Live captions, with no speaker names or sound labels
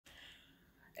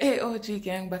Hey OG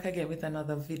gang, back again with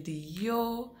another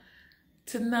video.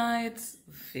 Tonight's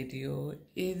video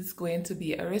is going to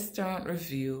be a restaurant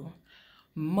review.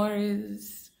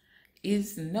 Murray's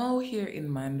is now here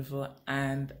in Mandeville,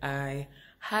 and I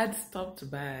had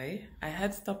stopped by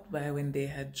when they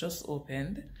had just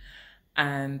opened,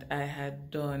 and I had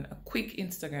done a quick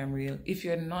Instagram reel. If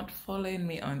you're not following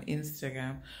me on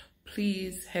Instagram,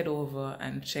 please head over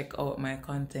and check out my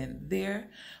content there.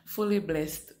 Fully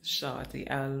Blessed Shorty.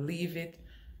 I'll leave it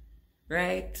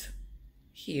right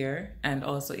here and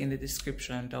also in the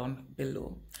description down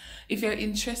below. If you're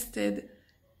interested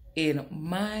in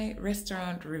my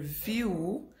restaurant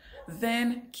review,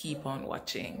 then keep on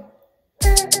watching.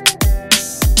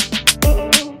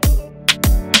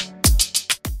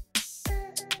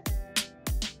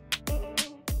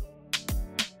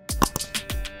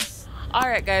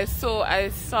 Alright guys, so I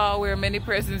saw where many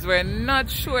persons were not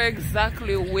sure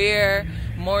exactly where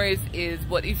Murray's is,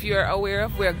 but if you're aware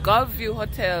of where Gulfview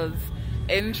Hotel's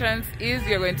entrance is,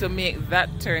 you're going to make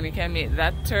that turn. You can make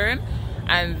that turn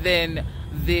and then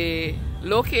the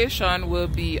location will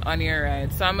be on your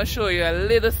right. So I'm going to show you a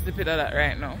little snippet of that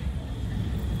right now.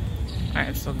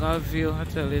 Alright, so Gulfview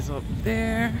Hotel is up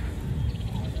there.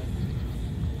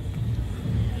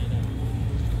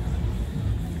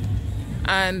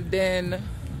 And then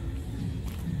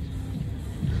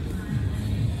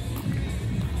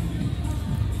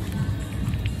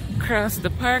across the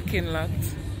parking lot,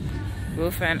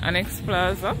 we'll find Annex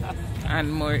Plaza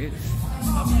and Murray's.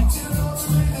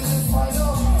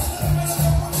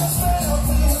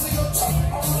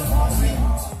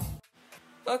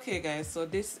 Okay guys, so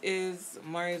this is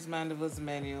Murray's Mandeville's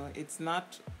menu. It's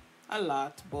not a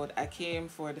lot, but I came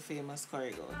for the famous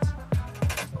curry goat.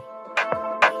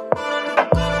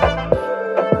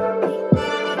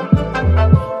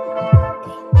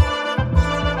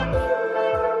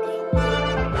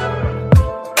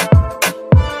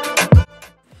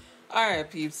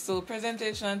 Alright peeps, so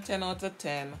presentation 10 out of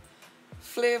 10.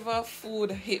 Flavor,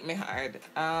 food hit me hard.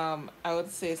 I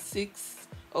would say 6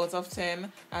 out of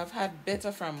 10. I've had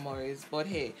better from Murray's, but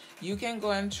hey, you can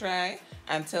go and try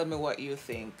and tell me what you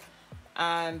think.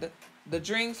 And the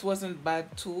drinks wasn't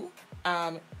bad too.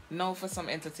 Now for some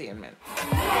entertainment.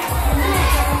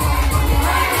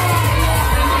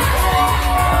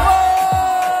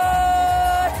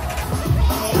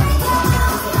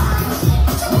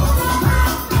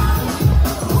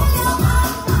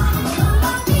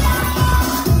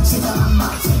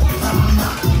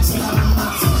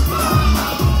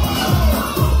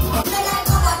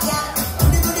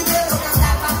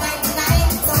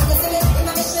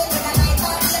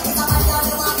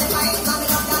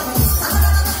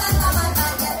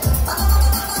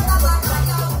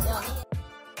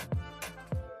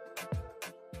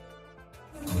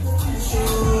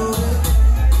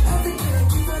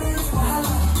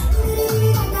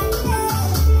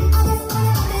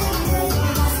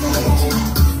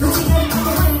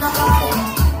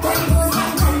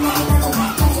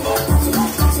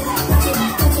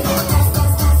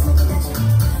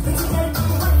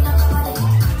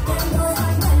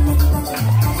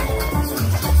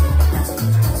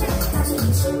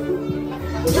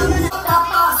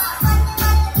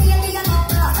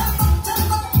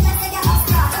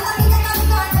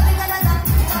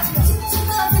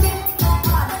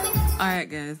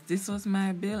 Guys, this was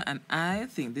my bill and I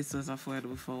think this was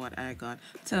affordable for what I got.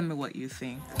 Tell me what you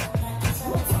think.